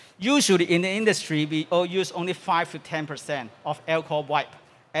 alcohol. Usually in the industry, we all use only 5 to 10% of alcohol wipe.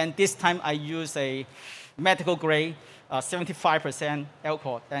 And this time I use a medical grade 75%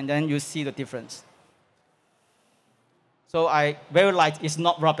 alcohol, and then you see the difference. So I very light, it's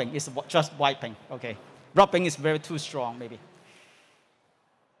not rubbing, it's just wiping, okay. Rubbing is very too strong, maybe.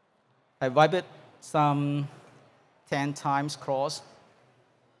 I wipe it some 10 times cross.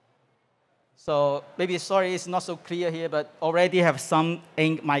 So maybe, sorry, it's not so clear here, but already have some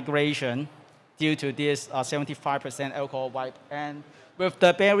ink migration due to this 75% alcohol wipe. And with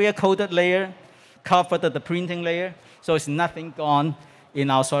the barrier coated layer, covered the printing layer, so it's nothing gone in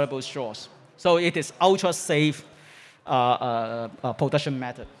our soluble straws. So it is ultra safe production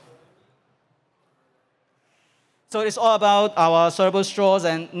method. So it's all about our soluble straws,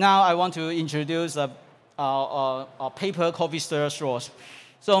 and now I want to introduce our paper coffee stirrer straws.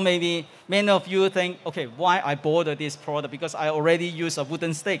 So maybe many of you think, okay, why I bought this product? Because I already use a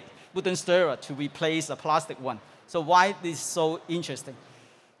wooden stirrer to replace a plastic one. So why this is so interesting?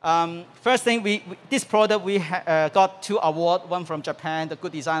 First thing, this product we got 2 awards, one from Japan, the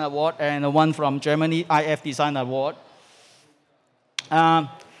Good Design Award, and one from Germany, IF Design Award.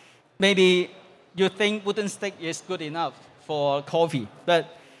 Maybe you think wooden stick is good enough for coffee,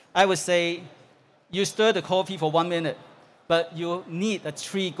 but I would say you stir the coffee for 1 minute, but you need a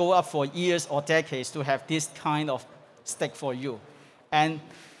tree go up for years or decades to have this kind of stick for you. And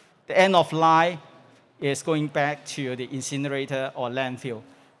the end of life is going back to the incinerator or landfill.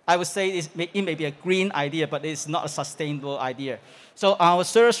 I would say it may be a green idea, but it's not a sustainable idea. So our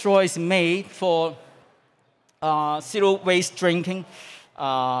stirrer straw is made for zero waste drinking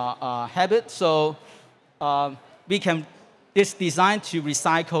habit. So it's designed to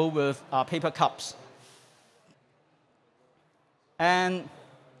recycle with paper cups. And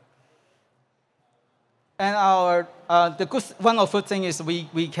one of the things is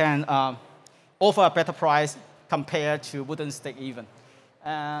we can offer a better price compared to wooden stick even.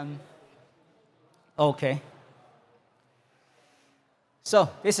 Okay. So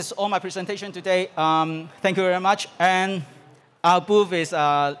this is all my presentation today. Thank you very much. And our booth is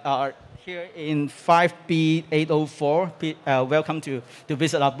here in 5B804. Welcome to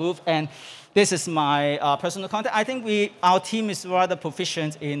visit our booth. And this is my personal contact. I think our team is rather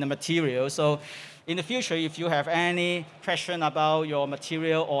proficient in the material. So in the future, if you have any question about your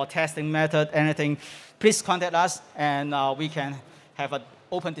material or testing method, anything, please contact us, and we can have an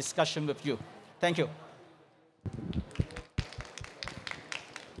open discussion with you. Thank you.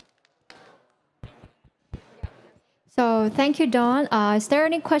 So thank you, Don. Is there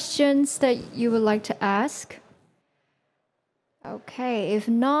any questions that you would like to ask? Okay, if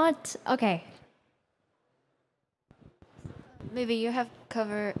not, okay. Maybe you have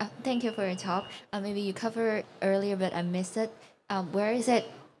covered, thank you for your talk. Maybe you covered earlier, but I missed it. Where is it,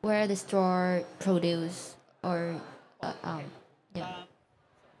 where the straw produced, or, yeah.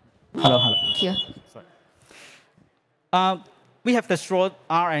 Hello. Here. Sorry. We have the straw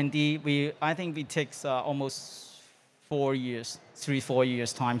R&D. I think we take almost 4 years, 3-4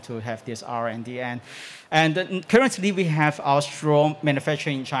 years time to have this R&D. And currently we have our straw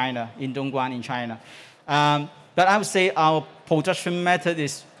manufacturing in China, in Dongguan in China. But I would say our production method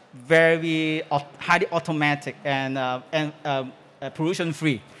is very highly automatic and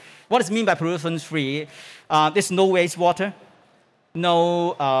pollution-free. What does it mean by pollution-free? There's no wastewater,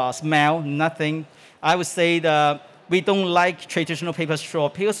 no smell, nothing. I would say that we don't like traditional paper straw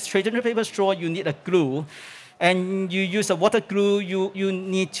because traditional paper straw, you need a glue. And you use a water glue, you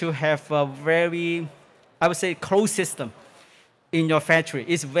need to have a very, I would say, closed system in your factory.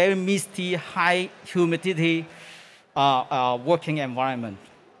 It's very misty, high humidity working environment.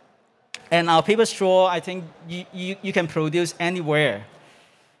 And our paper straw, I think you can produce anywhere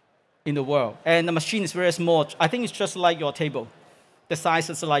in the world. And the machine is very small. I think it's just like your table. The size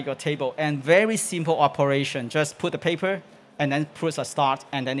is like your table. And very simple operation. Just put the paper and then press a start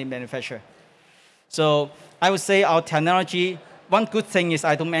and then it manufacture. So I would say our technology, one good thing is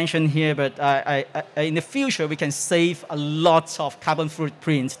I don't mention here, but in the future we can save a lot of carbon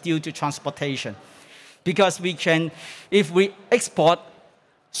footprints due to transportation. Because we can, if we export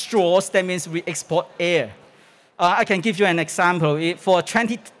straws, that means we export air. I can give you an example. For a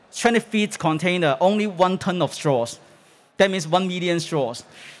 20 feet container, only 1 ton of straws. That means 1 million straws.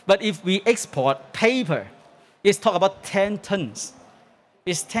 But if we export paper, it's talk about 10 tons.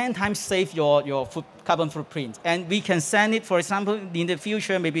 It's 10 times save your carbon footprint. And we can send it, for example, in the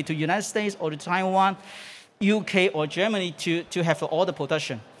future, maybe to United States or to Taiwan, UK or Germany to have all the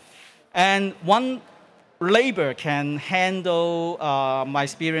production. And one labor can handle, my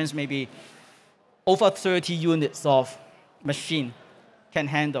experience, maybe over 30 units of machine can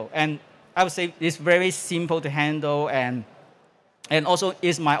handle. And I would say it's very simple to handle and also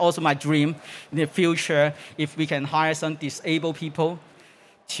is my dream in the future if we can hire some disabled people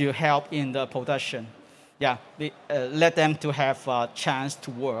to help in the production. Yeah, let them to have a chance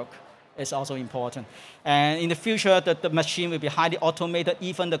to work is also important. And in the future, the machine will be highly automated.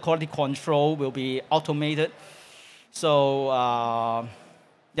 Even the quality control will be automated. So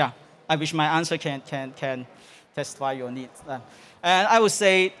yeah, I wish my answer can satisfy your needs. And I would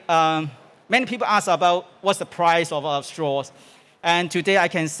say many people ask about what's the price of our straws. And today I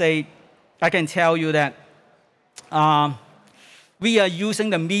can tell you that we are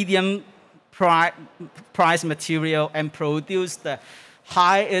using the medium price material and produce the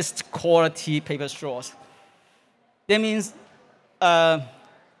highest quality paper straws. That means I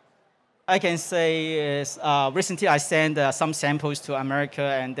can say is recently I sent some samples to America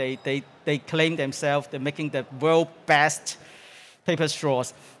and they claim themselves they're making the world's best paper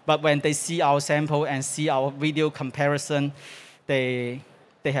straws. But when they see our sample and see our video comparison, they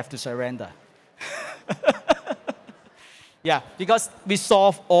have to surrender. Yeah, because we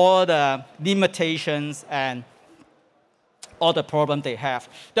solve all the limitations and all the problems they have.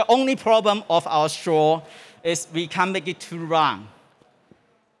 The only problem of our straw is we can't make it too round.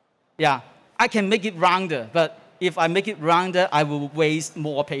 Yeah, I can make it rounder, but if I make it rounder, I will waste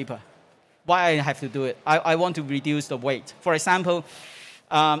more paper. Why I have to do it? I want to reduce the weight. For example,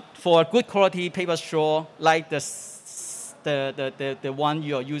 for good quality paper straw, like the one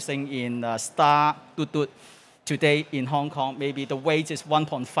you're using in Star Tut Tut today in Hong Kong, maybe the weight is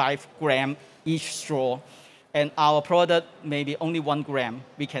 1.5 gram each straw. And our product, maybe only 1 gram,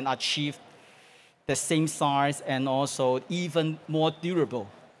 we can achieve the same size and also even more durable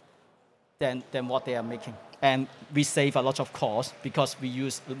than what they are making. And we save a lot of cost because we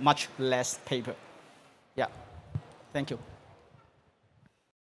use much less paper. Yeah, thank you.